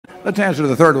let's answer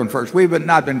the third one first. We've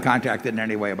not been contacted in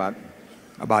any way about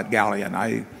Galleon.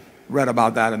 I read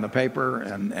about that in the paper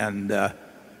and the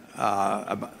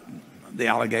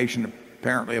allegation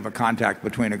apparently of a contact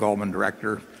between a Goldman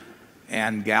director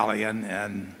and Galleon.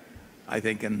 And I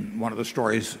think in one of the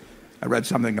stories I read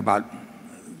something about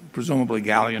presumably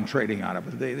Galleon trading on it.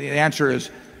 But the answer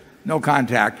is no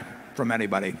contact from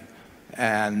anybody.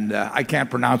 And I can't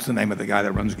pronounce the name of the guy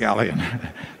that runs Galleon.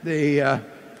 The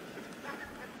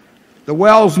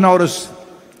Wells notice,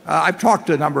 I've talked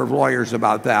to a number of lawyers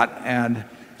about that, and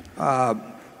I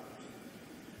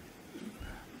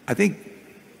think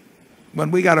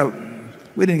when we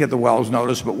didn't get the Wells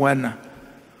notice, but when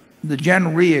the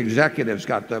Gen Re executives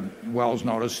got the Wells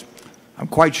notice, I'm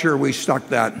quite sure we stuck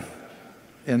that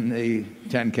in the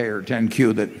 10K or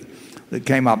 10Q that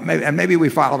came up. And maybe we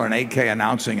filed an 8K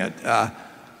announcing it.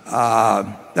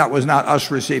 That was not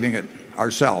us receiving it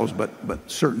ourselves, but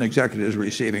certain executives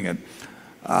receiving it.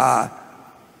 I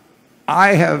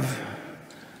have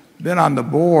been on the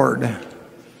board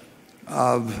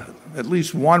of at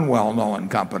least one well-known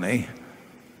company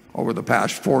over the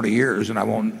past 40 years, and I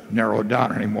won't narrow it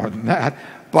down any more than that,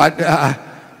 but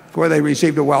where they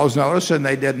received a Wells notice and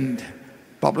they didn't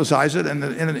publicize it, and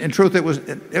in truth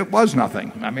it was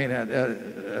nothing. I mean,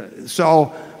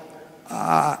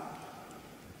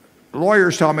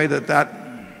 lawyers tell me that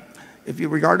if you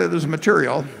regard it as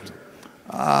material,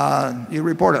 you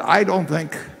report it. I don't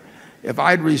think if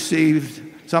I'd received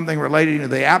something relating to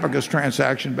the Abacus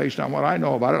transaction based on what I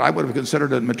know about it, I would have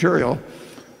considered it material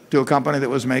to a company that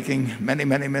was making many,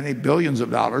 many, many billions of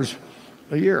dollars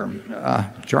a year.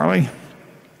 Charlie?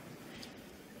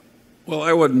 Well,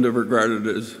 I wouldn't have regarded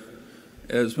it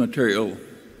as material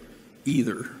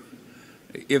either.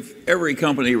 If every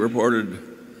company reported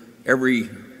every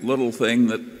little thing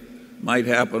that might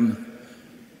happen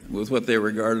with what they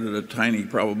regarded a tiny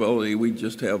probability, we'd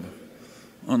just have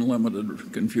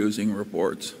unlimited confusing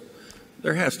reports.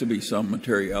 There has to be some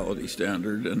materiality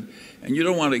standard, and you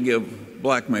don't want to give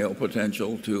blackmail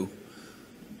potential to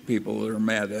people that are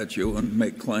mad at you and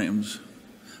make claims.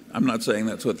 I'm not saying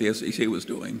that's what the SEC was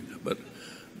doing, but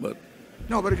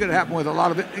no, but it could happen with a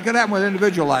lot of it. It could happen with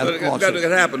individual lawsuits. It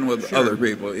could happen with other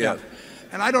people, yeah.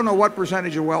 And I don't know what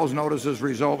percentage of Wells notices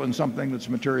result in something that's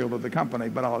material to the company,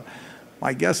 but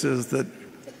my guess is that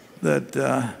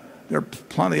there are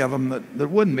plenty of them that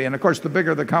wouldn't be. And of course, the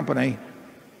bigger the company,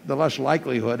 the less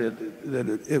likelihood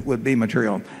that it would be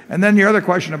material. And then your other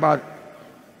question about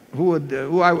who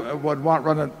I would want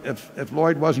run it if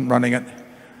Lloyd wasn't running it.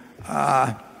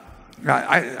 I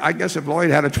guess if Lloyd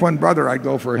had a twin brother, I'd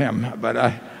go for him. But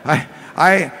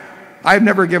I've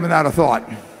never given that a thought.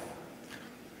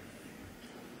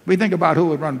 We think about who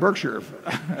would run Berkshire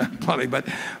plenty, but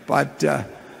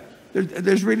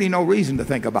there's really no reason to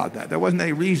think about that. There wasn't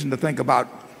any reason to think about,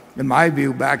 in my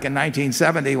view, back in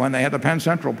 1970 when they had the Penn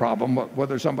Central problem,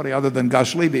 whether somebody other than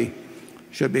Gus Levy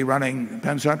should be running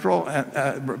Penn Central,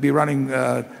 be running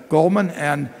Goldman,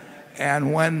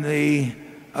 and when the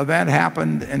event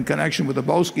happened in connection with the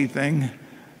Boesky thing,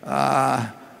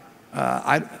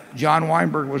 John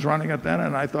Weinberg was running it then,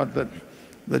 and I thought that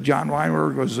John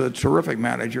Weinberg was a terrific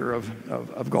manager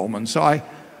of Goldman. So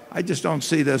I just don't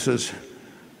see this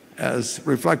as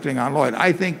reflecting on Lloyd.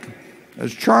 I think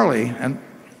as Charlie, and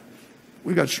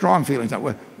we've got strong feelings that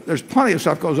way, there's plenty of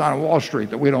stuff goes on Wall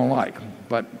Street that we don't like,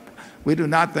 but we do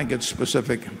not think it's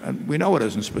specific, and we know it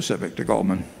isn't specific to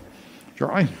Goldman.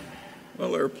 Charlie?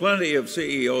 Well, there are plenty of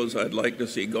CEOs I'd like to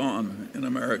see gone in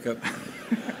America,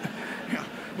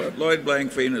 but Lloyd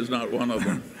Blankfein is not one of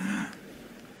them.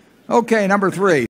 Okay, number 3.